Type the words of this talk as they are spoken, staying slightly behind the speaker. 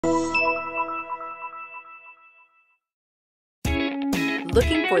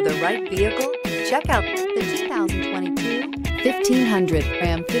Looking for the right vehicle? Check out the 2022 1500.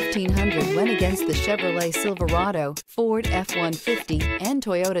 Ram 1500 went against the Chevrolet Silverado, Ford F-150, and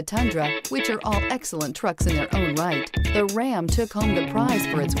Toyota Tundra, which are all excellent trucks in their own right. The Ram took home the prize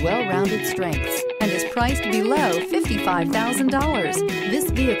for its well-rounded strengths and is priced below $55,000. This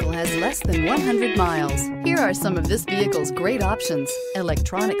vehicle has less than 100 miles. Here are some of this vehicle's great options: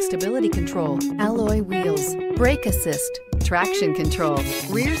 electronic stability control, alloy wheels, brake assist, traction control,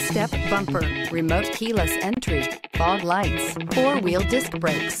 rear step bumper, remote keyless entry, fog lights, four-wheel disc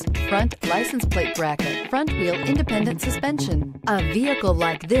brakes, front license plate bracket, front wheel independent suspension. A vehicle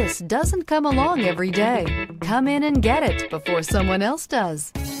like this doesn't come along every day. Come in and get it before someone else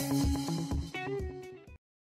does.